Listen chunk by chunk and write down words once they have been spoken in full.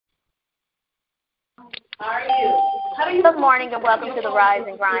Good morning and welcome to the Rise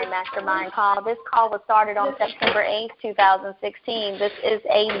and Grind Mastermind Call. This call was started on September 8th, 2016. This is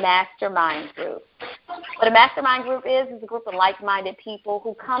a mastermind group. What a mastermind group is a group of like-minded people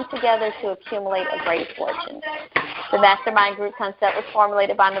who come together to accumulate a great fortune. The mastermind group concept was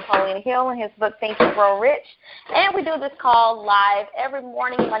formulated by Napoleon Hill in his book, Think and Grow Rich. And we do this call live every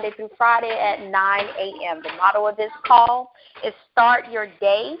morning, Monday through Friday at 9 a.m. The motto of this call is Start Your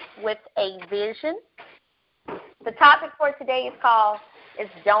Day with a Vision. The topic for today's call is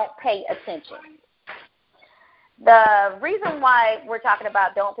Don't Pay Attention. The reason why we're talking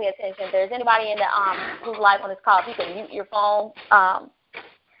about don't pay attention, if there's anybody in the who's live on this call, if you can mute your phone.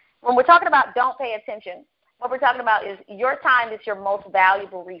 When we're talking about don't pay attention, what we're talking about is your time is your most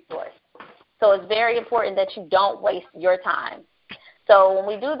valuable resource. So it's very important that you don't waste your time. So when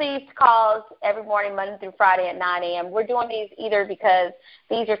we do these calls every morning, Monday through Friday at 9 a.m., we're doing these either because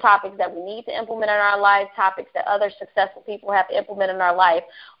these are topics that we need to implement in our lives, topics that other successful people have implemented in our life,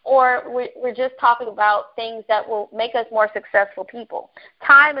 or we're just talking about things that will make us more successful people.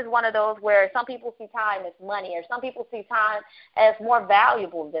 Time is one of those where some people see time as money, or some people see time as more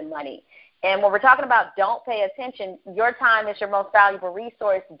valuable than money. And when we're talking about don't pay attention, your time is your most valuable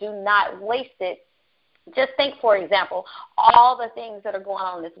resource. Do not waste it. Just think, for example, all the things that are going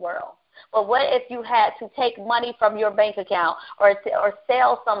on in this world. But what if you had to take money from your bank account or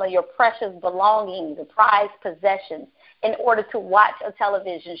sell some of your precious belongings or prized possessions in order to watch a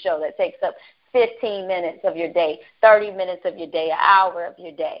television show that takes up 15 minutes of your day, 30 minutes of your day, an hour of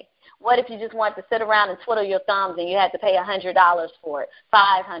your day? What if you just wanted to sit around and twiddle your thumbs and you had to pay $100 for it,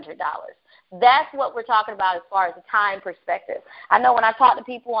 $500? That's what we're talking about as far as the time perspective. I know when I talk to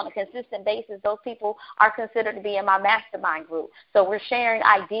people on a consistent basis, those people are considered to be in my mastermind group. So we're sharing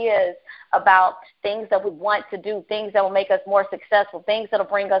ideas about things that we want to do, things that will make us more successful, things that will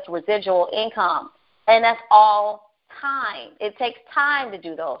bring us residual income. And that's all time. It takes time to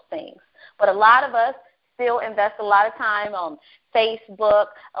do those things. But a lot of us still invest a lot of time on Facebook,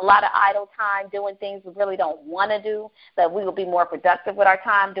 a lot of idle time doing things we really don't want to do, that we will be more productive with our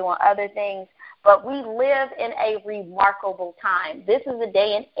time doing other things. But we live in a remarkable time. This is a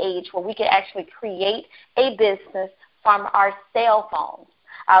day and age where we can actually create a business from our cell phones.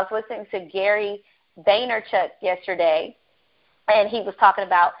 I was listening to Gary Vaynerchuk yesterday, and he was talking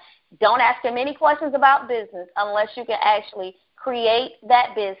about don't ask him any questions about business unless you can actually create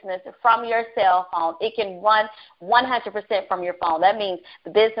that business from your cell phone. It can run 100% from your phone. That means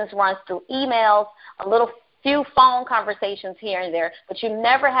the business runs through emails, a little few phone conversations here and there, but you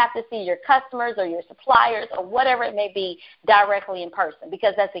never have to see your customers or your suppliers or whatever it may be directly in person,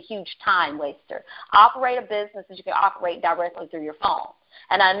 because that's a huge time waster. Operate a business that you can operate directly through your phone.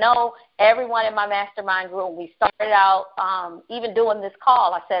 And I know everyone in my mastermind group, when we started out even doing this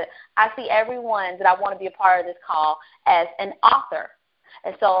call, I said, I see everyone that I want to be a part of this call as an author.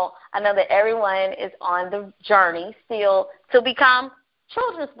 And so I know that everyone is on the journey still to become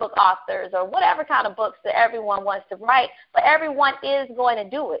children's book authors or whatever kind of books that everyone wants to write, but everyone is going to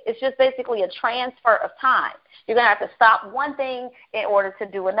do it. It's just basically a transfer of time. You're going to have to stop one thing in order to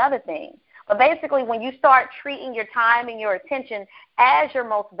do another thing. But basically, when you start treating your time and your attention as your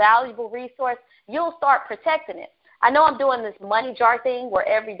most valuable resource, you'll start protecting it. I know I'm doing this money jar thing where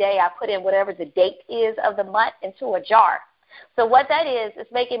every day I put in whatever the date is of the month into a jar. So what that is,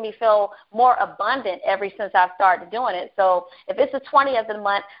 it's making me feel more abundant ever since I've started doing it. So if it's the 20th of the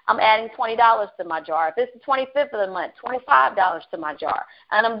month, I'm adding $20 to my jar. If it's the 25th of the month, $25 to my jar.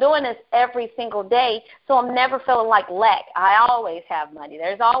 And I'm doing this every single day, so I'm never feeling like lack. I always have money.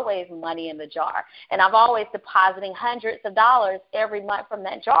 There's always money in the jar. And I'm always depositing hundreds of dollars every month from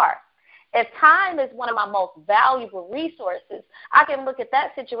that jar. If time is one of my most valuable resources, I can look at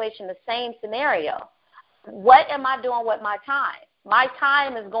that situation the same scenario. What am I doing with my time? My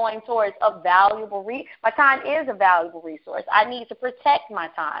time is going towards a valuable my time is a valuable resource. I need to protect my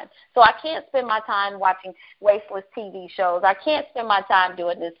time. So I can't spend my time watching wasteless TV shows. I can't spend my time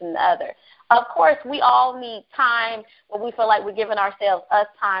doing this and the other. Of course, we all need time when we feel like we're giving ourselves us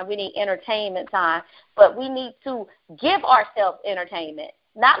time. We need entertainment time. But we need to give ourselves entertainment.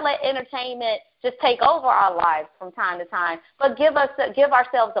 Not let entertainment just take over our lives from time to time, but give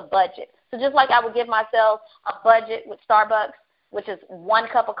ourselves a budget. So just like I would give myself a budget with Starbucks, which is 1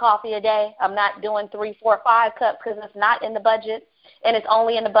 cup of coffee a day, I'm not doing 3, 4, 5 cups because it's not in the budget, and it's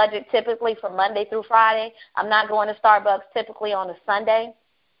only in the budget typically from Monday through Friday. I'm not going to Starbucks typically on a Sunday.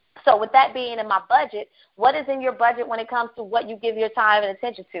 So with that being in my budget, what is in your budget when it comes to what you give your time and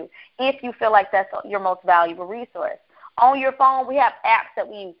attention to, if you feel like that's your most valuable resource? On your phone, we have apps that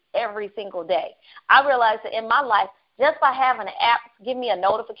we use every single day. I realize that in my life, just by having an app give me a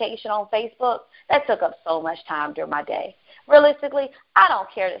notification on Facebook, that took up so much time during my day. Realistically, I don't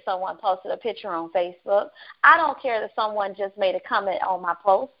care that someone posted a picture on Facebook. I don't care that someone just made a comment on my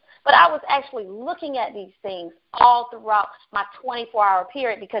post. But I was actually looking at these things all throughout my 24-hour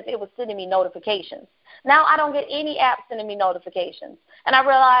period because it was sending me notifications. Now I don't get any app sending me notifications. And I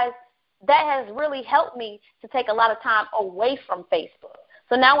realized that has really helped me to take a lot of time away from Facebook.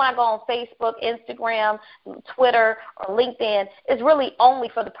 So now when I go on Facebook, Instagram, Twitter, or LinkedIn, it's really only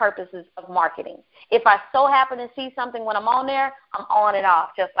for the purposes of marketing. If I so happen to see something when I'm on there, I'm on and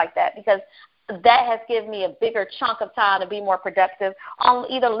off just like that because that has given me a bigger chunk of time to be more productive on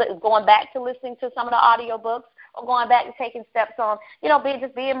either going back to listening to some of the audiobooks or going back to taking steps on,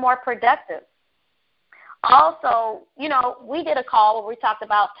 being more productive. Also, we did a call where we talked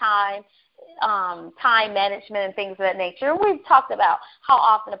about time management and things of that nature. And we've talked about how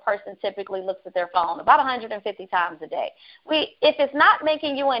often a person typically looks at their phone, about 150 times a day. If it's not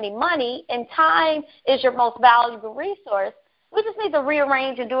making you any money and time is your most valuable resource, we just need to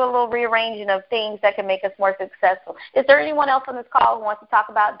rearrange and do a little rearranging of things that can make us more successful. Is there anyone else on this call who wants to talk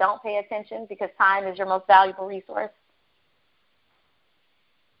about don't pay attention because time is your most valuable resource?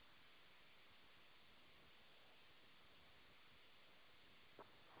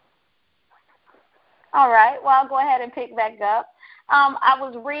 All right. Well, I'll go ahead and pick back up. I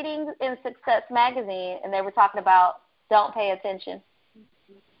was reading in Success Magazine, and they were talking about don't pay attention.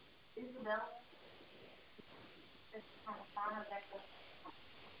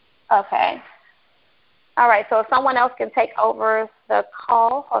 Okay. All right. So if someone else can take over the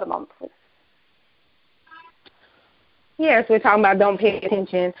call. Hold a moment, please. Yes, we're talking about don't pay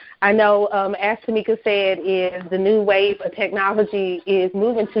attention. I know, as Timeka said, is the new wave of technology is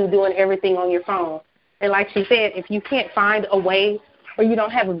moving to doing everything on your phone. And like she said, if you can't find a way or you don't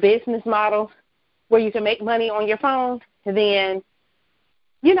have a business model where you can make money on your phone, then,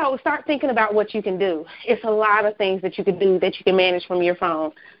 start thinking about what you can do. It's a lot of things that you can do that you can manage from your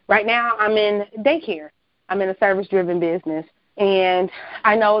phone. Right now, I'm in daycare. I'm in a service-driven business. And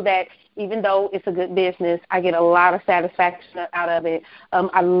I know that even though it's a good business, I get a lot of satisfaction out of it.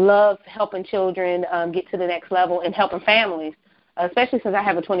 I love helping children get to the next level and helping families, especially since I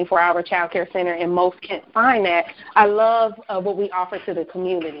have a 24-hour child care center and most can't find that. I love what we offer to the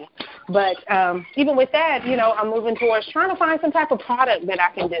community. But even with that, I'm moving towards trying to find some type of product that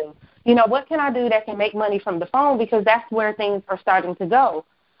I can do. What can I do that can make money from the phone because that's where things are starting to go.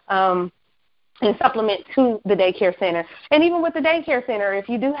 And supplement to the daycare center. And even with the daycare center, if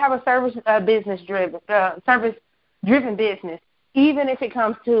you do have a service-driven business, even if it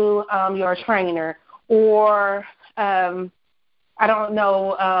comes to your trainer or,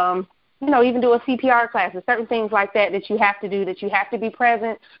 even do a CPR class, certain things like that you have to do, that you have to be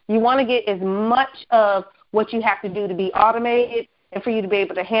present. You want to get as much of what you have to do to be automated and for you to be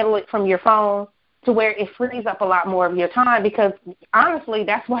able to handle it from your phone to where it frees up a lot more of your time because, honestly,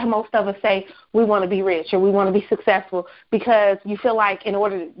 that's why most of us say we want to be rich or we want to be successful because you feel like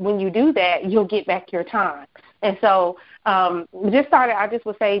when you do that, you'll get back your time. And so I just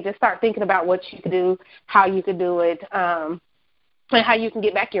would say just start thinking about what you can do, how you can do it, and how you can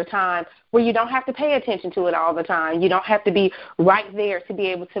get back your time where you don't have to pay attention to it all the time. You don't have to be right there to be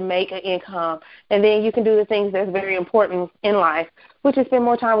able to make an income. And then you can do the things that's very important in life, which is spend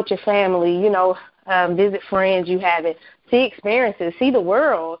more time with your family, visit friends you haven't, see experiences, see the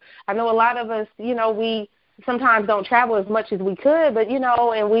world. I know a lot of us, we sometimes don't travel as much as we could, but,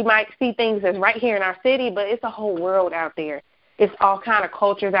 and we might see things that's right here in our city, but it's a whole world out there. It's all kind of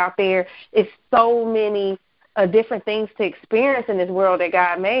cultures out there. It's so many different things to experience in this world that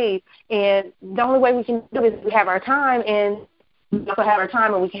God made. And the only way we can do it is we have our time, and we also have our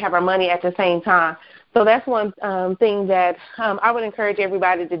time and we can have our money at the same time. So that's one thing that I would encourage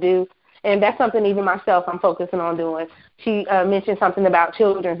everybody to do. And that's something even myself I'm focusing on doing. She mentioned something about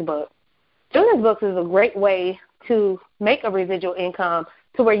children's books. Children's books is a great way to make a residual income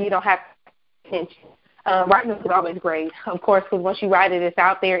to where you don't have attention. Writing is always great, of course, because once you write it, it's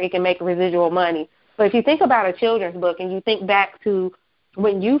out there, it can make residual money. But if you think about a children's book and you think back to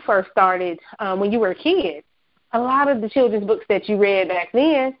when you first started, when you were a kid, a lot of the children's books that you read back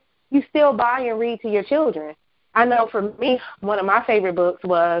then, you still buy and read to your children. I know for me, one of my favorite books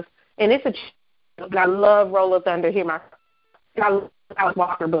was, and it's I love Roll of Thunder, I love Alice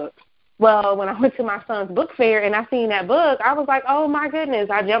Walker books. Well, when I went to my son's book fair and I seen that book, I was like, oh, my goodness.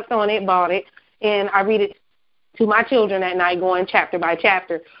 I jumped on it, bought it, and I read it to my children at night, going chapter by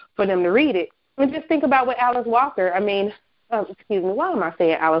chapter for them to read it. And just think about what Alice Walker, why am I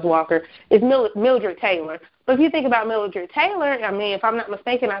saying Alice Walker? It's Mildred Taylor. But if you think about Mildred Taylor, if I'm not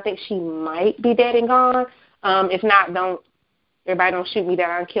mistaken, I think she might be dead and gone. If not, everybody don't shoot me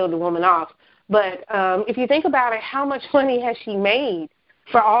down and kill the woman off. But if you think about it, how much money has she made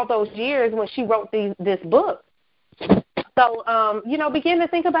for all those years when she wrote this book? So, begin to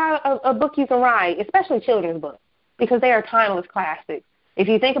think about a book you can write, especially children's books, because they are timeless classics. If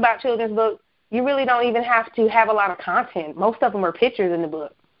you think about children's books, you really don't even have to have a lot of content. Most of them are pictures in the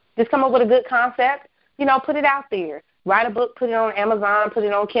book. Just come up with a good concept, put it out there. Write a book, put it on Amazon, put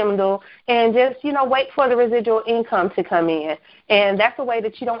it on Kindle, and just, wait for the residual income to come in. And that's a way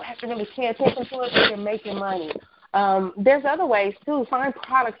that you don't have to really pay attention to it if you're making money. There's other ways, too. Find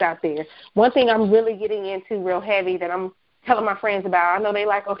products out there. One thing I'm really getting into real heavy that I'm telling my friends about, I know they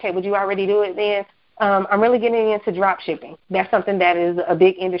like, okay, would you already do it then? I'm really getting into drop shipping. That's something that is a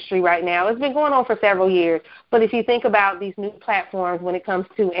big industry right now. It's been going on for several years. But if you think about these new platforms when it comes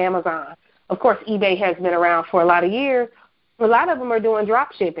to Amazon, of course, eBay has been around for a lot of years. A lot of them are doing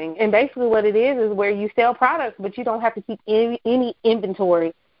drop shipping. And basically what it is where you sell products, but you don't have to keep any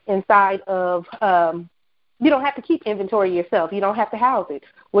inventory inside of you don't have to keep inventory yourself. You don't have to house it.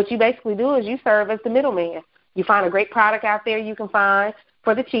 What you basically do is you serve as the middleman. You find a great product out there you can find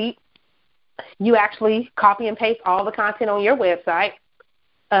for the cheap. You actually copy and paste all the content on your website.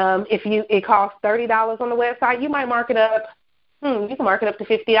 If it costs $30 on the website, you might mark it up. You can mark it up to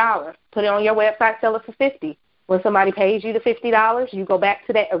 $50. Put it on your website, sell it for $50. When somebody pays you the $50, you go back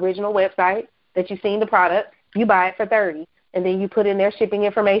to that original website that you've seen the product. You buy it for $30, and then you put in their shipping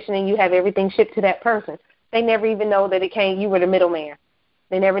information, and you have everything shipped to that person. They never even know that you were the middleman.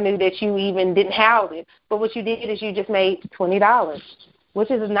 They never knew that you even didn't house it. But what you did is you just made $20, which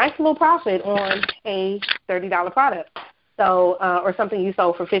is a nice little profit on a $30 product, so or something you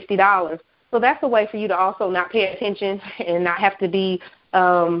sold for $50. So that's a way for you to also not pay attention and not have to be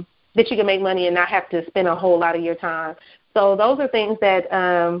that you can make money and not have to spend a whole lot of your time. So those are things that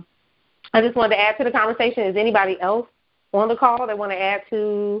I just wanted to add to the conversation. Is anybody else on the call that want to add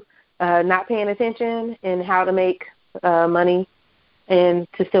to not paying attention and how to make money and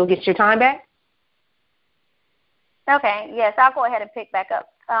to still get your time back? Okay, yes, I'll go ahead and pick back up.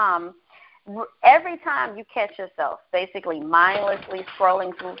 Every time you catch yourself basically mindlessly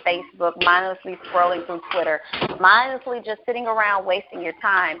scrolling through Facebook, mindlessly scrolling through Twitter, mindlessly just sitting around wasting your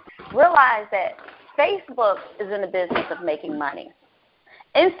time, realize that Facebook is in the business of making money.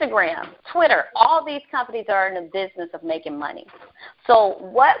 Instagram, Twitter, all these companies are in the business of making money. So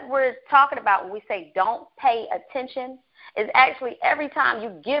what we're talking about when we say don't pay attention is actually every time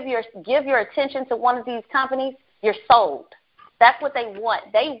you give your attention to one of these companies, you're sold. That's what they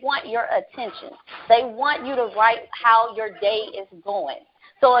want. They want your attention. They want you to write how your day is going.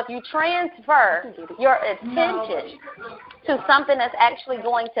 So if you transfer your attention to something that's actually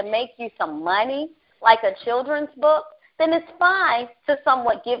going to make you some money, like a children's book, then it's fine to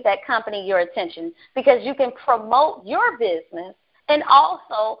somewhat give that company your attention because you can promote your business and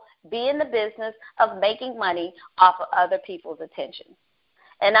also be in the business of making money off of other people's attention.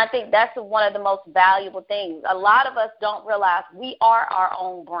 And I think that's one of the most valuable things. A lot of us don't realize we are our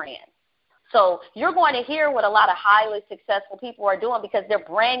own brand. So you're going to hear what a lot of highly successful people are doing because they're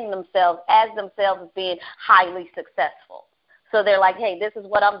branding themselves as being highly successful. So they're like, hey, this is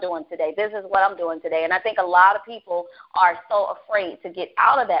what I'm doing today. This is what I'm doing today. And I think a lot of people are so afraid to get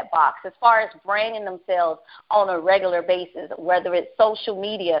out of that box as far as branding themselves on a regular basis, whether it's social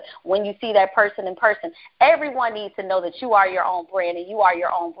media, when you see that person in person. Everyone needs to know that you are your own brand and you are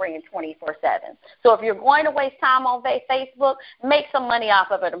your own brand 24/7. So if you're going to waste time on Facebook, make some money off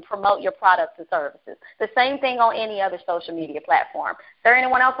of it and promote your products and services. The same thing on any other social media platform. Is there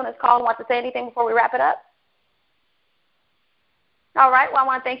anyone else on this call who wants to say anything before we wrap it up? All right, well, I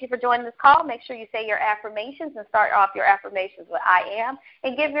want to thank you for joining this call. Make sure you say your affirmations and start off your affirmations with I am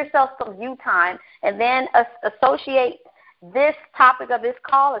and give yourself some you time and then associate this topic of this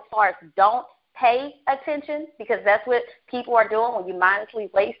call as far as don't pay attention because that's what people are doing when you mindlessly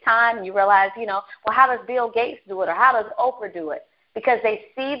waste time and you realize, well, how does Bill Gates do it or how does Oprah do it? Because they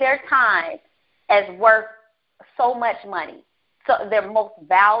see their time as worth so much money, so their most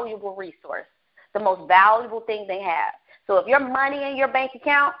valuable resource, the most valuable thing they have. So if your money in your bank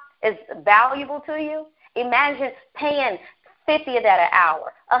account is valuable to you, imagine paying $50 of that an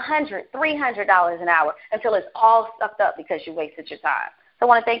hour, $100, $300 an hour until it's all sucked up because you wasted your time. So I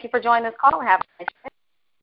want to thank you for joining this call and have a nice day.